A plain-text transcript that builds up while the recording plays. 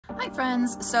Hi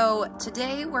friends, so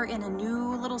today we're in a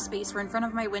new little space. We're in front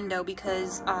of my window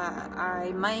because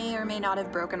I may or may not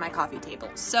have broken my coffee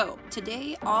table. So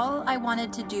today all I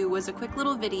wanted to do was a quick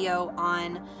little video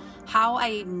on how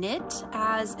I knit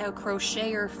as a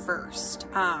crocheter first.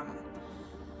 I've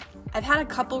had a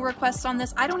couple requests on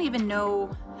this. I don't even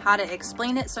know how to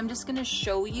explain it, so I'm just gonna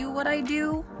show you what I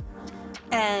do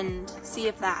and see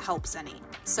if that helps any.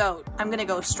 So I'm gonna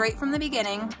go straight from the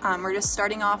beginning. We're just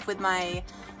starting off with my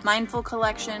Mindful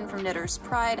collection from Knitter's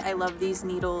Pride. I love these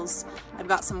needles. I've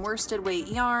got some worsted weight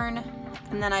yarn,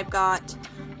 and then I've got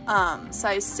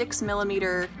size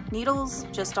 6mm needles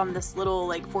just on this little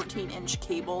like 14-inch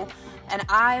cable. And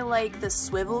I like the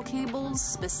swivel cables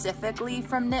specifically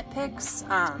from Knit Picks.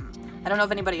 I don't know if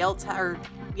anybody else I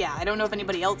don't know if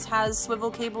anybody else has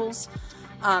swivel cables,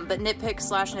 but Knit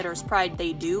Picks / Knitter's Pride,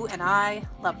 they do, and I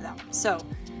love them. So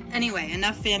anyway,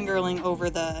 enough fangirling over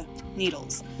the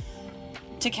needles.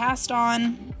 To cast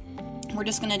on, we're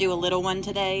just gonna do a little one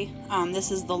today.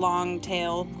 This is the long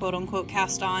tail, quote unquote,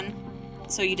 cast on.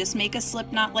 So you just make a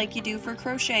slip knot like you do for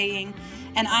crocheting.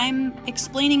 And I'm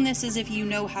explaining this as if you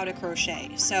know how to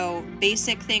crochet. So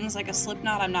basic things like a slip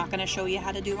knot, I'm not gonna show you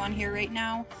how to do on here right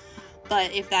now.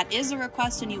 But if that is a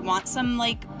request and you want some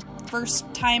like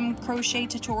first time crochet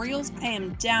tutorials, I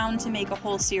am down to make a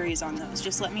whole series on those.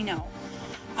 Just let me know.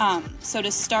 So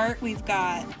to start, we've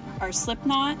got our slip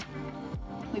knot,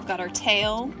 we've got our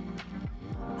tail,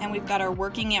 and we've got our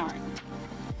working yarn.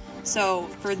 So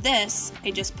for this,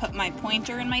 I just put my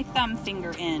pointer and my thumb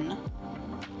finger in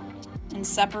and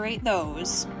separate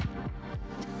those.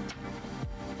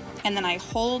 And then I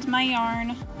hold my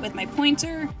yarn with my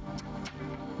pointer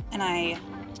and I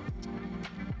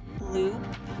loop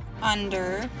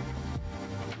under,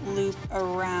 loop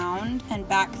around, and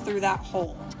back through that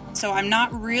hole. So I'm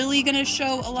not really going to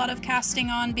show a lot of casting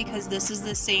on because this is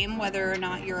the same whether or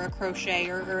not you're a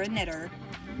crocheter or a knitter.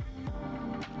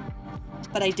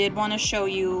 But I did want to show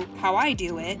you how I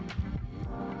do it,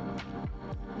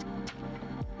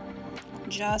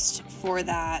 just for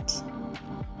that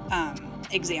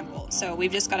example. So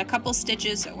we've just got a couple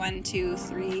stitches, so 1, 2,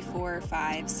 3, 4,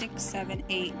 5, 6, 7,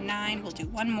 8, 9. We'll do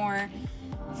one more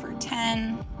for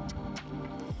 10.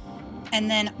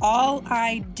 And then all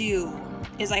I do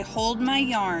is I hold my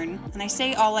yarn, and I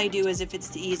say all I do as if it's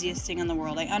the easiest thing in the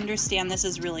world. I understand this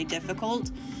is really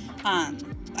difficult.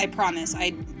 I promise,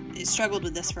 I struggled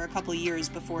with this for a couple years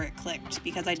before it clicked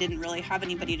because I didn't really have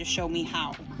anybody to show me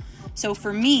how. So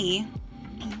for me,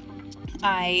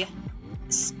 I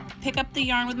pick up the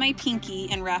yarn with my pinky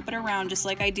and wrap it around just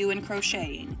like I do in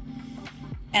crocheting.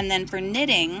 And then for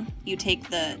knitting, you take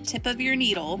the tip of your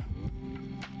needle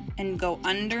and go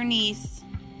underneath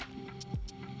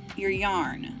your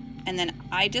yarn, and then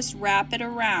I just wrap it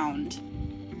around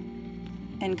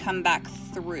and come back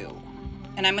through.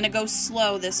 And I'm going to go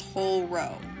slow this whole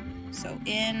row. So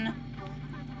in,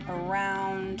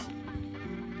 around,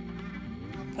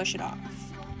 push it off.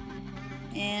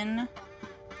 In,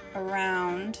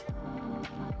 around,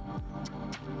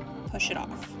 push it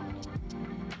off.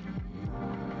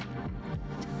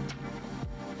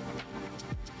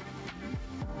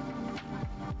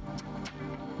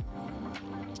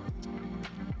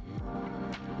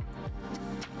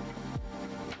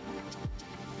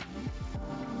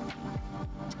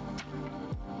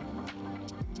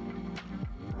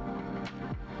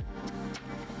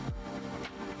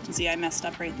 See, I messed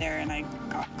up right there and I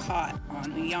got caught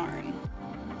on the yarn.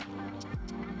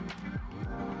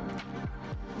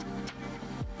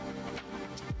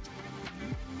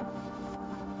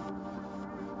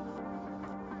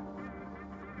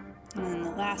 And then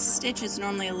the last stitch is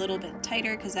normally a little bit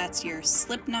tighter because that's your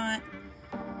slip knot.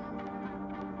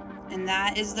 And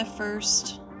that is the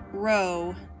first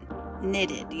row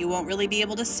knitted. You won't really be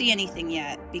able to see anything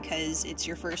yet because it's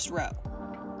your first row.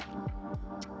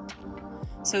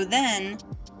 So then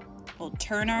we'll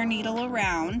turn our needle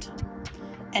around,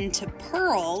 and to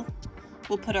purl,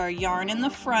 we'll put our yarn in the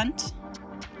front,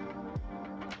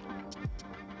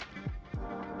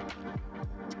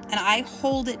 and I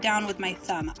hold it down with my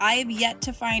thumb. I have yet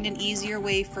to find an easier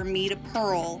way for me to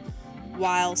purl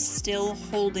while still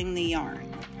holding the yarn.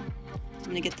 I'm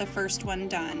gonna get the first one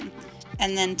done,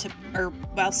 and then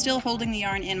while still holding the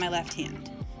yarn in my left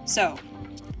hand. So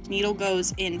needle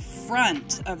goes in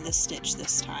front of the stitch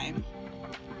this time.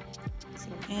 So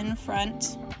in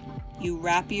front, you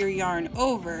wrap your yarn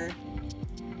over,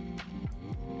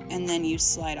 and then you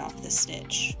slide off the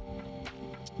stitch.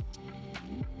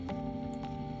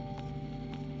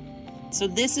 So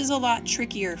this is a lot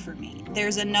trickier for me.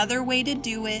 There's another way to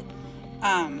do it,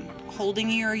 holding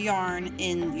your yarn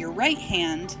in your right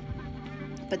hand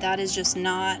but that is just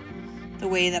not the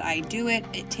way that I do it.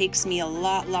 It takes me a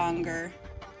lot longer.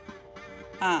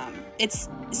 It's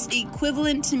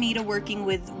equivalent to me to working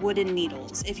with wooden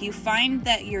needles. If you find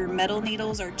that your metal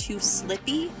needles are too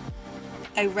slippy,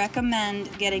 I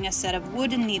recommend getting a set of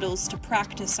wooden needles to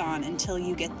practice on until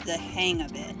you get the hang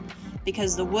of it,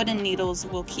 because the wooden needles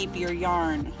will keep your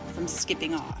yarn from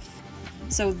skipping off.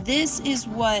 So this is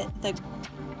what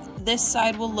this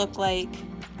side will look like,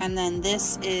 and then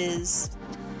this is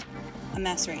a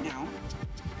mess right now,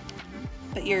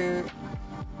 but your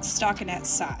stockinette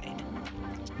side.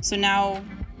 So now,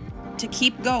 to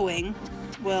keep going,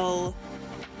 we'll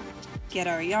get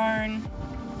our yarn,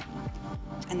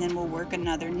 and then we'll work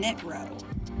another knit row.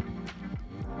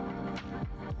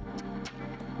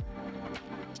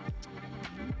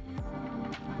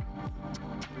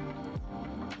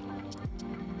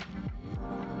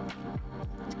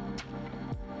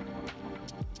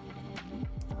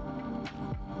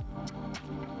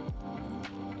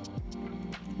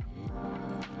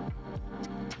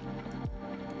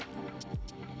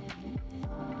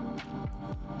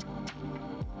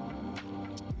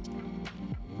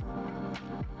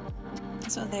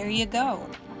 So there you go.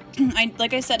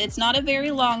 Like I said, it's not a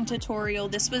very long tutorial.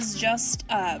 This was just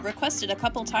requested a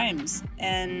couple times,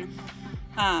 and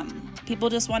people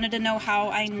just wanted to know how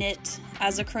I knit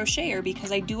as a crocheter,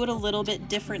 because I do it a little bit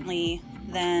differently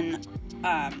than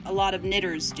a lot of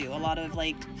knitters do, a lot of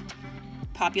like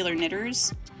popular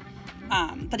knitters.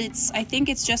 But I think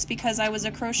it's just because I was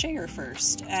a crocheter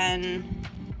first, and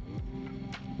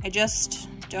I just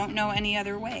don't know any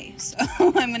other way. So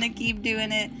I'm gonna keep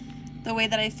doing it the way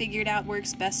that I figured out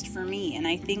works best for me. And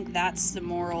I think that's the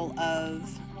moral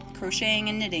of crocheting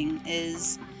and knitting,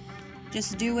 is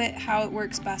just do it how it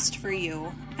works best for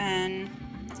you. And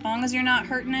as long as you're not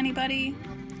hurting anybody,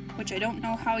 which I don't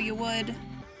know how you would,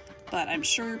 but I'm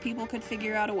sure people could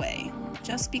figure out a way.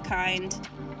 Just be kind.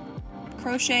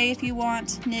 Crochet if you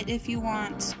want, knit if you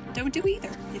want. Don't do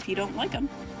either if you don't like them.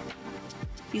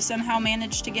 If you somehow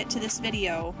managed to get to this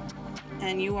video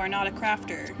and you are not a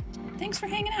crafter, thanks for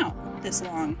hanging out this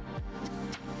long.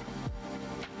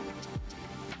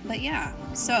 But yeah,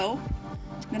 so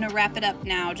I'm gonna wrap it up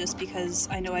now just because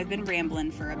I know I've been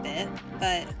rambling for a bit,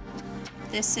 but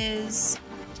this is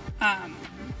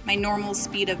my normal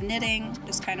speed of knitting.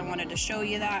 Just kind of wanted to show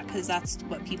you that because that's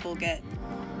what people get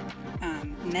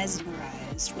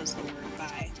mesmerized was the word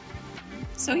by.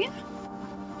 So yeah.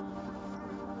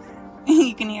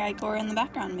 You can hear Ikora in the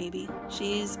background maybe.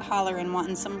 She's hollering,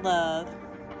 wanting some love.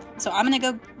 So I'm gonna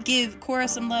go give Cora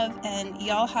some love, and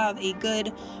y'all have a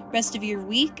good rest of your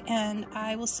week, and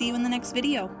I will see you in the next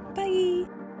video.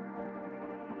 Bye!